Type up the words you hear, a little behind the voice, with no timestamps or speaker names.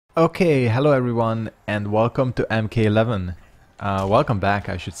Okay, hello everyone and welcome to MK11. Welcome back,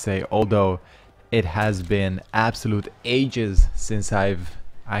 I should say, although it has been absolute ages since I've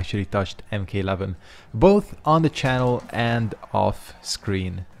actually touched MK11, both on the channel and off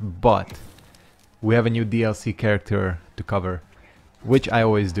screen. But we have a new DLC character to cover, which I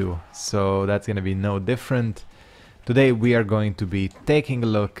always do, so that's gonna be no different. Today we are going to be taking a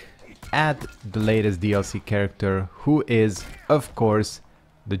look at the latest DLC character, who is, of course,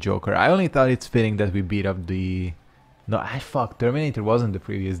 the Joker. I only thought it's fitting that we beat up the... No, fuck, Terminator wasn't the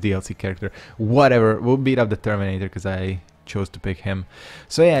previous DLC character. Whatever, we'll beat up the Terminator because I chose to pick him.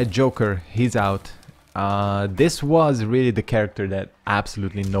 So yeah, Joker, he's out. This was really the character that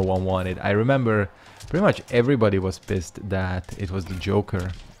absolutely no one wanted. I remember pretty much everybody was pissed that it was the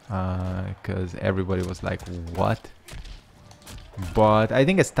Joker, because everybody was like, what? But I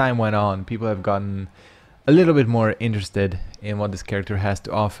think as time went on, people have gotten a little bit more interested in what this character has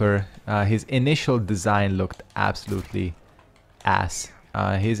to offer. His initial design looked absolutely ass.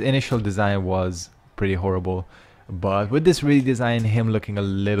 His initial design was pretty horrible, but with this redesign, him looking a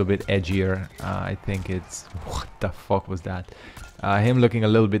little bit edgier, I think it's... What the fuck was that? Him looking a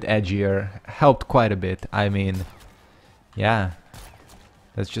little bit edgier helped quite a bit. I mean, yeah,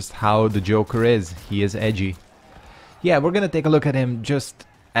 that's just how the Joker is. He is edgy. Yeah, we're gonna take a look at him just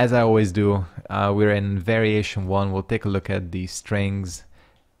as I always do. We're in variation 1. We'll take a look at the strings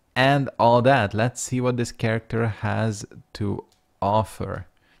and all that. Let's see what this character has to offer.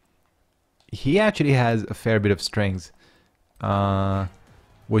 He actually has a fair bit of strings,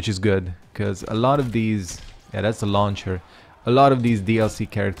 which is good, because a lot of these... Yeah, that's the launcher. A lot of these DLC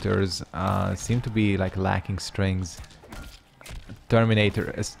characters seem to be like lacking strings.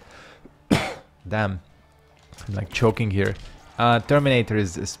 Terminator is... Damn, I'm like choking here. Terminator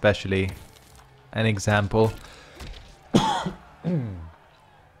is especially an example.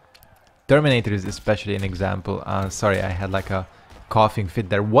 Terminator is especially an example. Sorry, I had like a coughing fit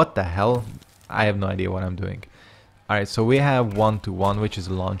there. What the hell? I have no idea what I'm doing. Alright, so we have 1 to 1, which is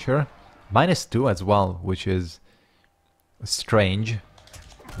a launcher. -2 as well, which is strange.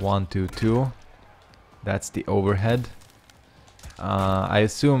 1 to 2. That's the overhead. I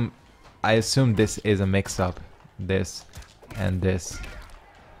assume this is a mix-up. This and this.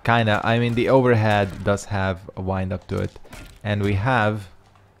 Kinda, I mean, the overhead does have a wind up to it. And we have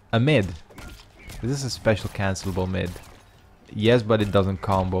a mid. This is a special cancelable mid. Yes, but it doesn't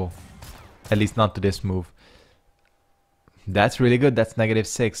combo. At least not to this move. That's really good. That's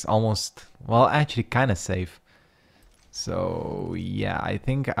 -6. Almost, well, actually kinda safe. So yeah, I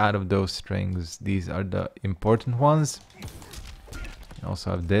think out of those strings, these are the important ones. You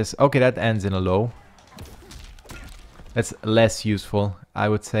also have this. Okay, that ends in a low. That's less useful, I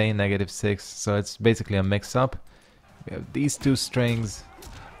would say, -6. So it's basically a mix-up. We have these two strings.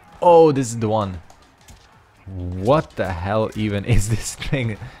 Oh, this is the one. What the hell even is this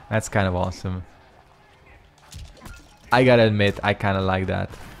string? That's kind of awesome. I gotta admit, I kind of like that.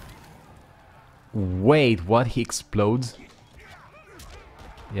 Wait, what? He explodes?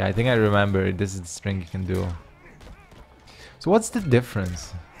 Yeah, I think I remember. This is the string you can do. So what's the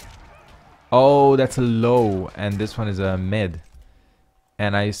difference? Oh, that's a low, and this one is a mid.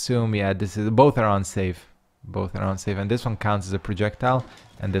 And I assume, yeah, this is... Both are unsafe. Both are unsafe, and this one counts as a projectile,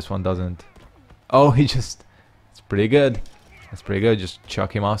 and this one doesn't. Oh, he just... It's pretty good. That's pretty good. Just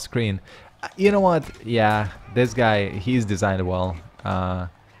chuck him off screen. You know what? Yeah, this guy, he's designed well.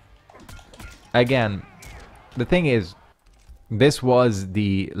 Again, the thing is, this was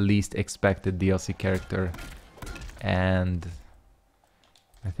the least expected DLC character, and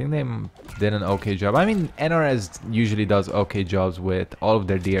I think they did an okay job. I mean, NRS usually does okay jobs with all of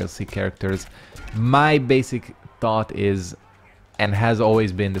their DLC characters. My basic thought is, and has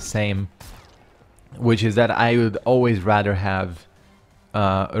always been the same, which is that I would always rather have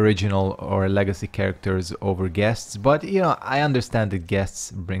original or legacy characters over guests. But, you know, I understand that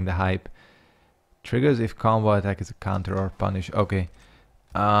guests bring the hype. Triggers if combo attack is a counter or punish. Okay.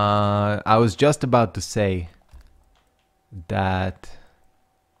 I was just about to say that...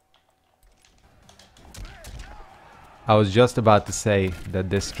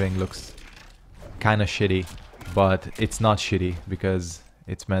 this string looks kind of shitty, but it's not shitty because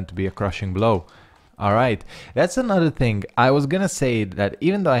it's meant to be a crushing blow. Alright, that's another thing. I was gonna say that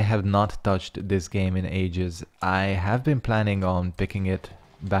even though I have not touched this game in ages, I have been planning on picking it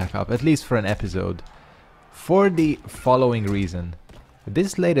back up, at least for an episode, for the following reason.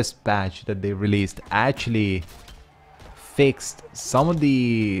 This latest patch that they released actually fixed some of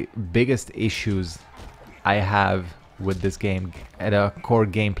the biggest issues I have with this game at a core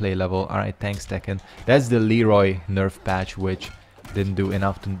gameplay level. Alright, thanks Tekken. That's the Leroy nerf patch, which Didn't do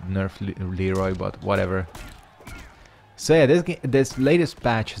enough to nerf Leroy, but whatever. So yeah, this latest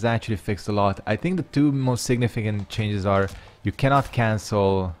patch has actually fixed a lot. I think the two most significant changes are you cannot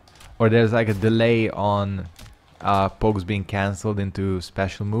cancel, or there's like a delay on pokes being cancelled into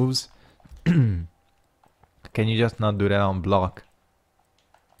special moves. Can you just not do that on block?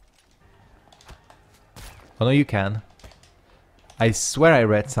 Oh no, you can. I swear I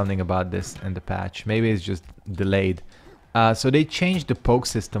read something about this in the patch. Maybe it's just delayed. So they changed the poke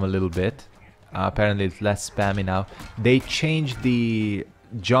system a little bit. Apparently it's less spammy now. They changed the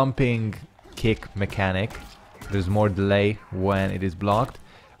jumping kick mechanic. There's more delay when it is blocked,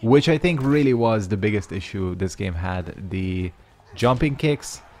 which I think really was the biggest issue this game had. The jumping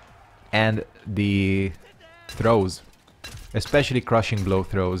kicks and the throws, especially crushing blow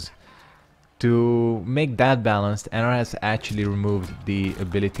throws. To make that balanced, NR has actually removed the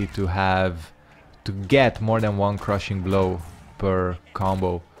ability to get more than one crushing blow per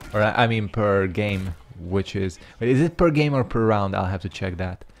combo, or I mean per game, which is... Wait, is it per game or per round? I'll have to check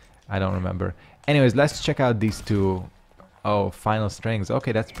that. I don't remember. Anyways, let's check out these two. Oh, final strings.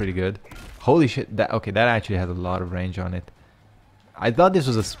 Okay, that's pretty good. Holy shit, that actually has a lot of range on it. I thought this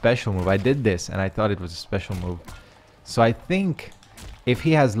was a special move. I did this and I thought it was a special move. So I think if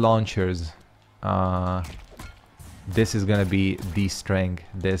he has launchers, this is gonna be the string.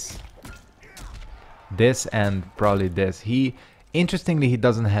 This and probably this. Interestingly, he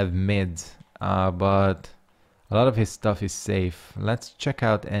doesn't have mids, but a lot of his stuff is safe. Let's check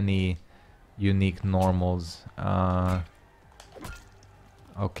out any unique normals.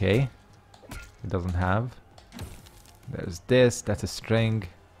 Okay, it doesn't have. There's this, that's a string.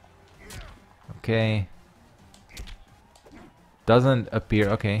 Okay. Doesn't appear,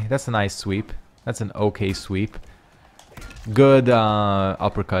 okay, that's a nice sweep. That's an okay sweep. Good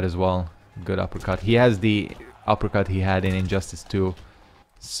uppercut as well. Good uppercut. He has the uppercut he had in Injustice 2.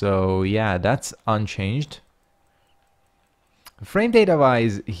 So yeah, that's unchanged. Frame data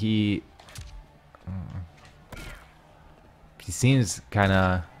wise, he seems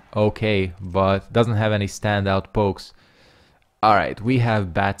kinda okay, but doesn't have any standout pokes. Alright, we have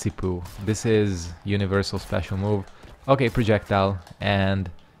Batsy Poo. This is universal special move. Okay, projectile, and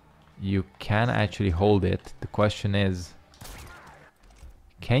you can actually hold it. The question is,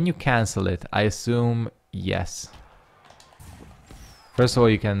 can you cancel it? I assume yes. First of all,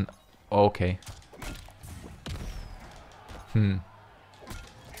 you can... Okay.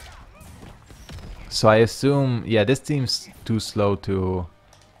 So I assume... Yeah, this seems too slow to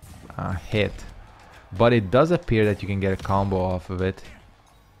hit. But it does appear that you can get a combo off of it.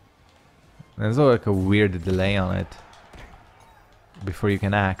 There's also like a weird delay on it before you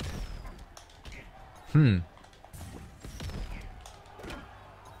can act.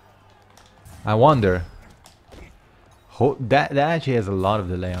 I wonder. That actually has a lot of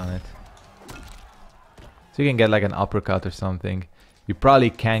delay on it. So you can get like an uppercut or something. You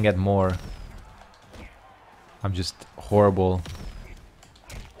probably can get more. I'm just horrible.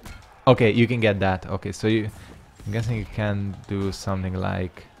 Okay, you can get that. Okay, so I'm guessing you can do something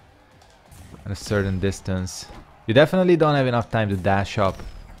like at a certain distance. You definitely don't have enough time to dash up.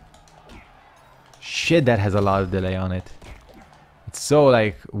 Shit, that has a lot of delay on it. It's so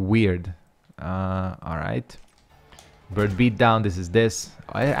like weird. Alright. Bird beat down, this is this.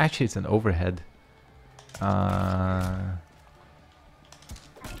 Actually, it's an overhead.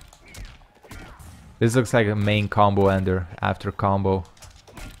 This looks like a main combo ender after combo.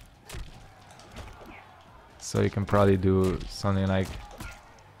 So you can probably do something like...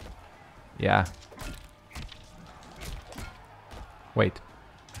 Yeah. Wait.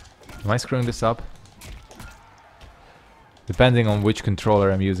 Am I screwing this up? Depending on which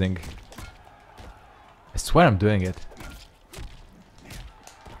controller I'm using. I swear I'm doing it.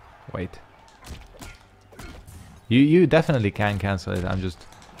 Wait. You definitely can cancel it. I'm just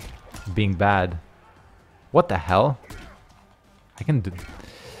being bad. What the hell? I can do...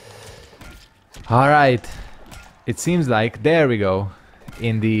 Alright. It seems like... There we go.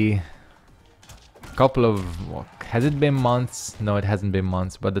 In the couple of... What, has it been months? No, it hasn't been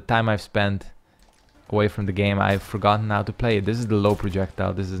months. But the time I've spent away from the game, I've forgotten how to play it. This is the low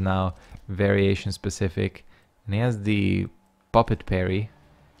projectile. This is now variation specific. And he has the puppet parry.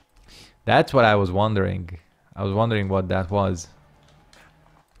 That's what I was wondering. I was wondering what that was.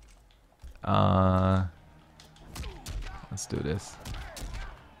 Let's do this.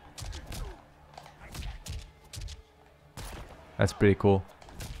 That's pretty cool.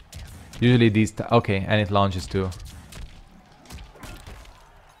 Usually these... Okay, and it launches too.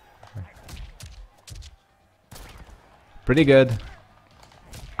 Pretty good.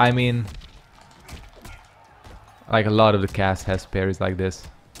 I mean... Like a lot of the cast has parries like this.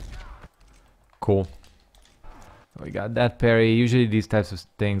 Cool. We got that parry. Usually these types of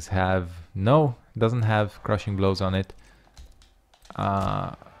things have... No, it doesn't have crushing blows on it.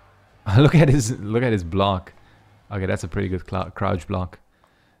 Look at his block. Okay, that's a pretty good crouch block.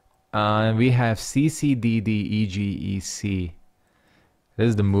 And we have C, C, D, D, E, G, E, C. This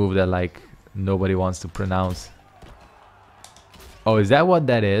is the move that like nobody wants to pronounce. Oh, is that what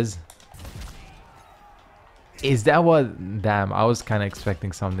that is? Is that what... Damn, I was kind of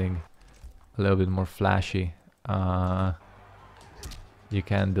expecting something a little bit more flashy. You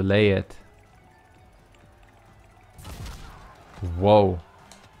can delay it. Whoa.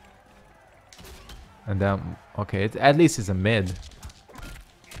 And then, okay, at least it's a mid.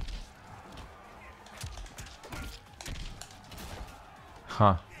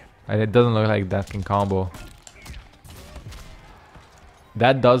 Huh. And it doesn't look like that can combo.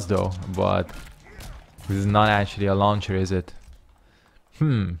 That does though, but this is not actually a launcher, is it?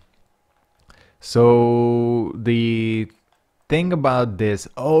 So the thing about this...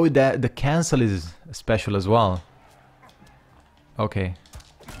 Oh, that the cancel is special as well. Okay.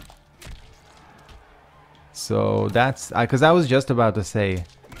 So that's... Because I was just about to say,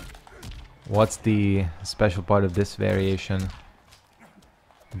 what's the special part of this variation?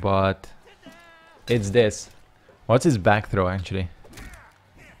 But it's this. What's his back throw actually?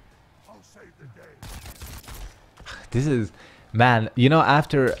 This is... Man, you know,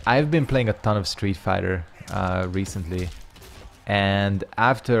 after... I've been playing a ton of Street Fighter recently. And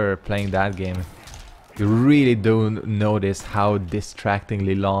after playing that game, you really do notice how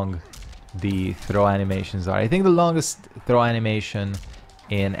distractingly long the throw animations are. I think the longest throw animation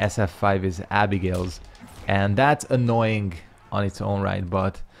in SF5 is Abigail's. And that's annoying on its own right,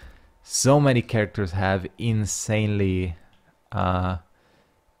 but so many characters have insanely long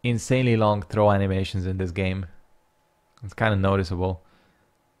throw animations in this game. It's kind of noticeable.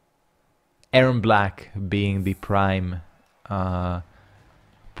 Aaron Black being the prime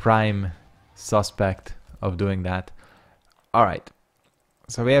suspect of doing that. All right,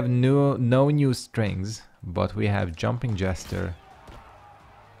 so we have no new strings, but we have jumping jester.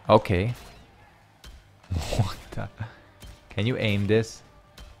 Okay. What the... Can you aim this?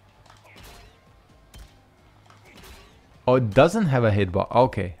 Oh, it doesn't have a hitbox.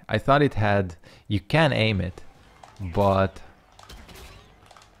 Okay, I thought it had... You can aim it, but...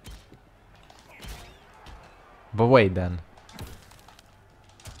 But wait then.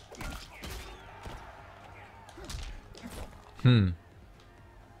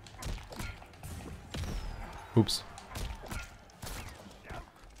 Oops.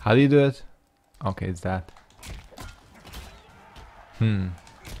 How do you do it? Okay, it's that.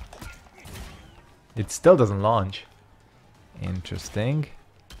 It still doesn't launch. Interesting.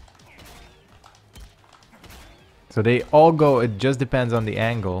 So they all go, it just depends on the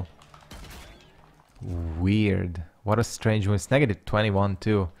angle. Weird. What a strange one. It's negative 21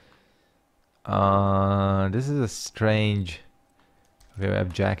 too. This is a strange... We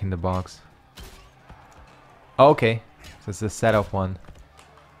have Jack in the Box. Okay, so it's a setup one.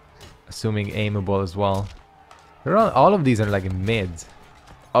 Assuming aimable as well. All of these are like mids.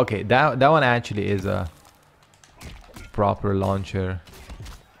 Okay, that one actually is a proper launcher.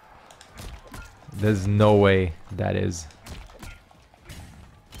 There's no way that is.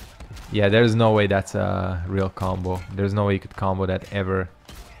 Yeah, there's no way that's a real combo. There's no way you could combo that ever.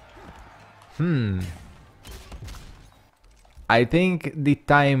 I think the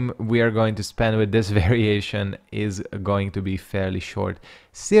time we are going to spend with this variation is going to be fairly short.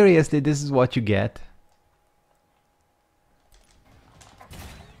 Seriously, this is what you get?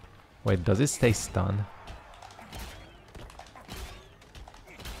 Wait, does it stay stunned?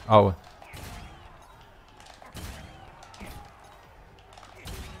 Oh.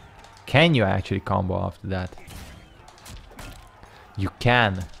 Can you actually combo after that? You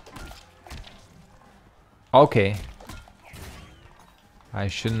can. Okay. I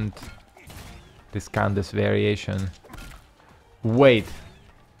shouldn't discount this variation. Wait.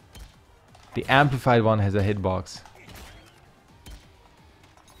 The amplified one has a hitbox.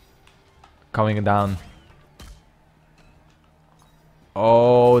 Coming down.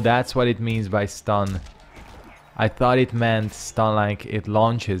 Oh, that's what it means by stun. I thought it meant stun like it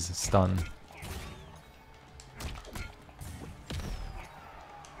launches stun.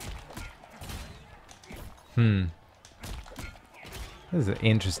 This is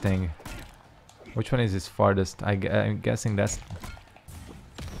interesting. Which one is his farthest? I'm guessing that's...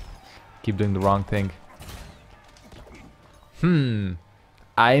 Keep doing the wrong thing.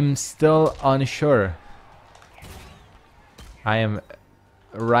 I'm still unsure. I am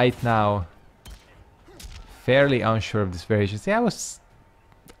right now fairly unsure of this variation. See, I was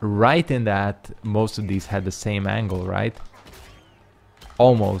right in that most of these had the same angle, right?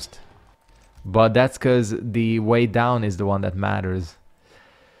 Almost. But that's because the way down is the one that matters.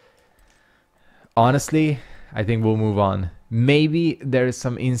 Honestly, I think we'll move on. Maybe there's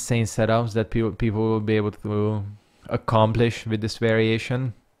some insane setups that people will be able to accomplish with this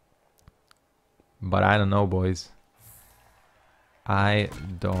variation. But I don't know, boys. I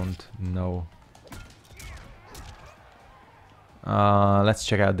don't know. Let's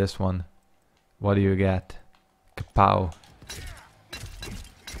check out this one. What do you get? Kapow.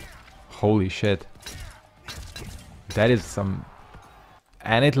 Holy shit. That is some...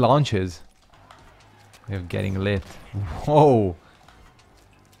 And it launches. They're getting lit. Whoa!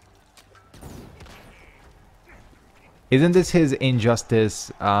 Isn't this his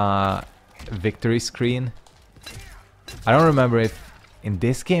Injustice victory screen? I don't remember if in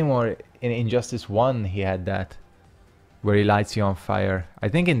this game or in Injustice 1 he had that. Where he lights you on fire. I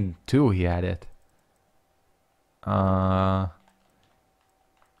think in 2 he had it.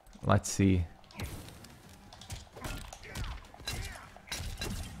 Let's see.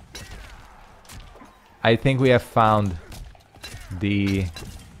 I think we have found the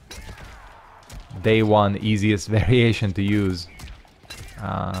day one easiest variation to use.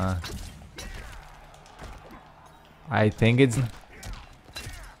 I think it's...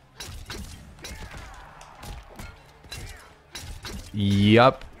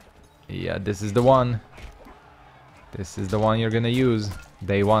 Yup. Yeah, this is the one. This is the one you're gonna use.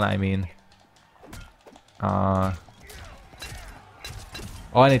 Day one, I mean. Oh,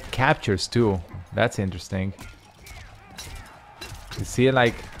 and it captures too. That's interesting. You see it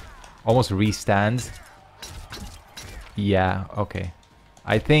like almost restands. Yeah, okay.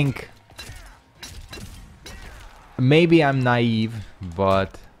 I think maybe I'm naive,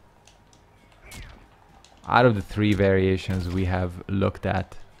 but out of the 3 variations we have looked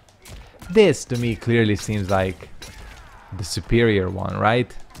at, this to me clearly seems like the superior one,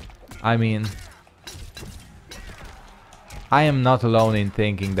 right? I mean, I am not alone in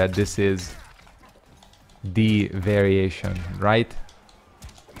thinking that this is the variation, right?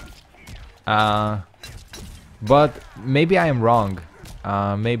 But maybe I am wrong.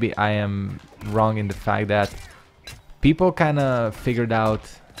 Maybe I am wrong in the fact that people kind of figured out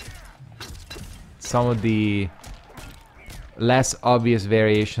some of the less obvious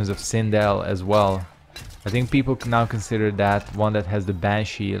variations of Sindel as well. I think people now consider that one that has the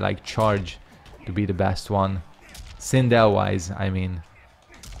Banshee like charge to be the best one. Sindel wise, I mean.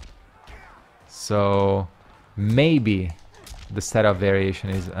 So maybe the setup variation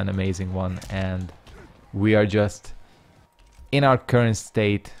is an amazing one and we are just in our current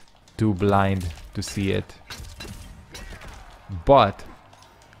state too blind to see it. But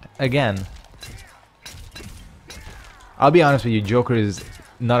again, I'll be honest with you, Joker is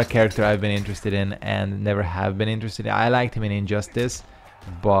not a character I've been interested in and never have been interested in. I liked him in Injustice,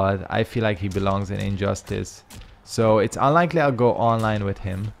 but I feel like he belongs in Injustice. So it's unlikely I'll go online with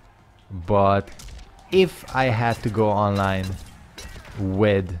him. But if I had to go online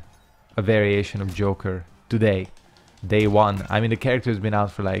with a variation of Joker today, day one, I mean the character's been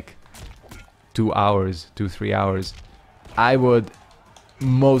out for like 2 hours, 2-3 hours, I would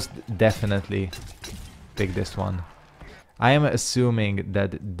most definitely pick this one. I am assuming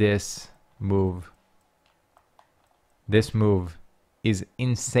that this move is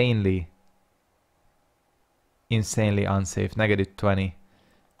insanely unsafe. -20.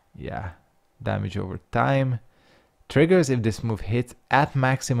 Yeah. Damage over time. Triggers if this move hits at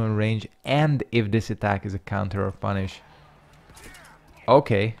maximum range and if this attack is a counter or punish.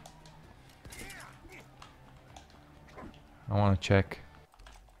 Okay. I want to check.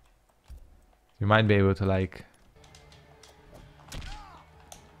 You might be able to like...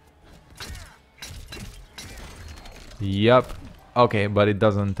 Yup. Okay, but it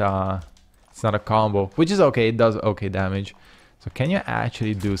doesn't, it's not a combo, which is okay, it does okay damage. So can you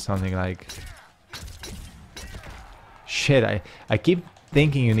actually do something like... Shit, I keep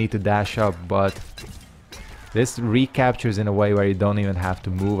thinking you need to dash up, but this recaptures in a way where you don't even have to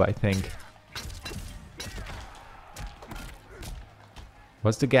move, I think.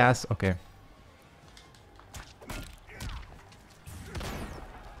 What's the gas? Okay.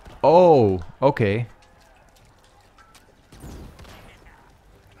 Oh, okay.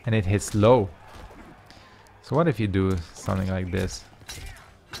 And it hits low. So what if you do something like this?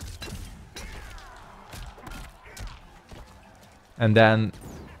 And then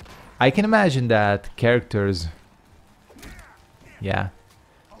I can imagine that characters, yeah,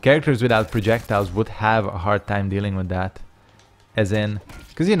 characters without projectiles would have a hard time dealing with that. As in,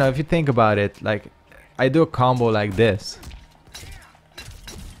 because you know, if you think about it, like I do a combo like this.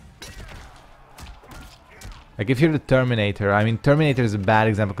 Like if you're the Terminator, I mean Terminator is a bad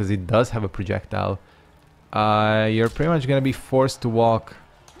example because it does have a projectile. You're pretty much gonna be forced to walk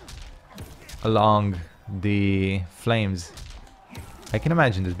along the flames. I can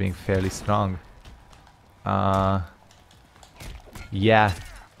imagine this being fairly strong. Yeah.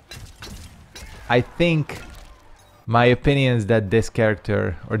 I think my opinion is that this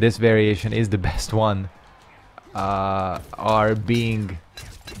character or this variation is the best one are being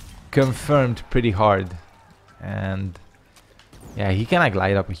confirmed pretty hard. And yeah, he can like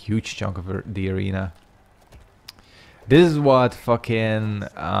light up a huge chunk of the arena. This is what fucking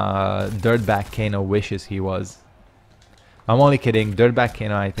Dirtbag Kano wishes he was. I'm only kidding. Dirtbag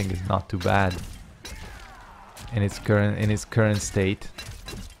Kano I think is not too bad in its current state.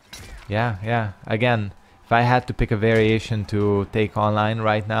 Yeah. Again, if I had to pick a variation to take online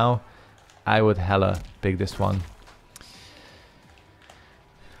right now, I would hella pick this one.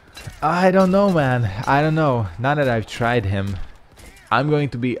 I don't know, man. I don't know. Now that I've tried him, I'm going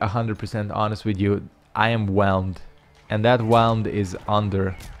to be 100% honest with you. I am whelmed. And that whelmed is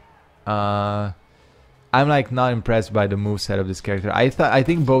under. I'm like not impressed by the moveset of this character. I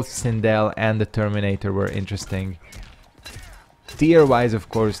think both Sindel and the Terminator were interesting. Tier wise, of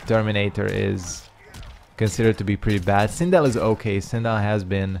course, Terminator is considered to be pretty bad. Sindel is okay. Sindel has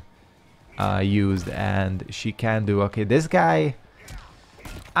been used and she can do okay. This guy,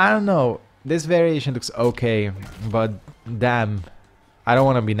 I don't know. This variation looks okay, but damn, I don't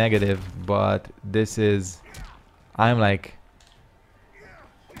want to be negative, but this is, I'm like,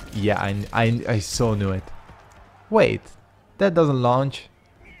 yeah, I so knew it. Wait, that doesn't launch.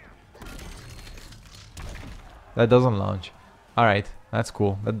 That doesn't launch. Alright, that's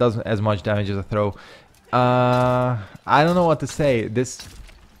cool. That doesn't as much damage as a throw. I don't know what to say. This,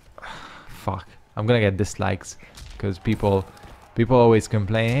 fuck, I'm gonna get dislikes because people always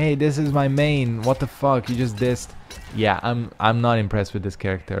complain, hey, this is my main, what the fuck, you just dissed. Yeah, I'm not impressed with this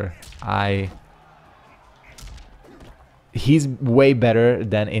character. He's way better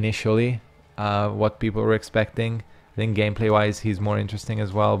than initially what people were expecting. I think gameplay wise he's more interesting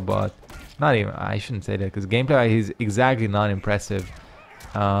as well, but not even, I shouldn't say that, because gameplay wise he's exactly not impressive.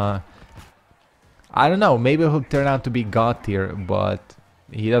 I don't know, maybe he'll turn out to be God tier, but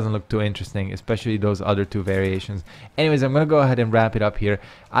he doesn't look too interesting, especially those other two variations. Anyways, I'm gonna go ahead and wrap it up here.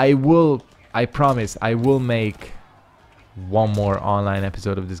 I promise I will make one more online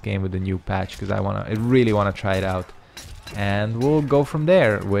episode of this game with the new patch, because I really wanna try it out. And we'll go from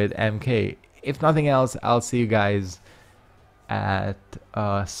there with MK. If nothing else, I'll see you guys at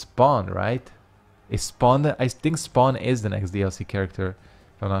Spawn, right? Is Spawn I think Spawn is the next DLC character,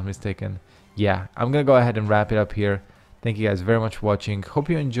 if I'm not mistaken. Yeah, I'm gonna go ahead and wrap it up here. Thank you guys very much for watching. Hope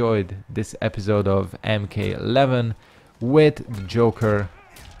you enjoyed this episode of MK11 with the Joker.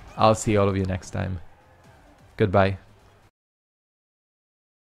 I'll see all of you next time. Goodbye.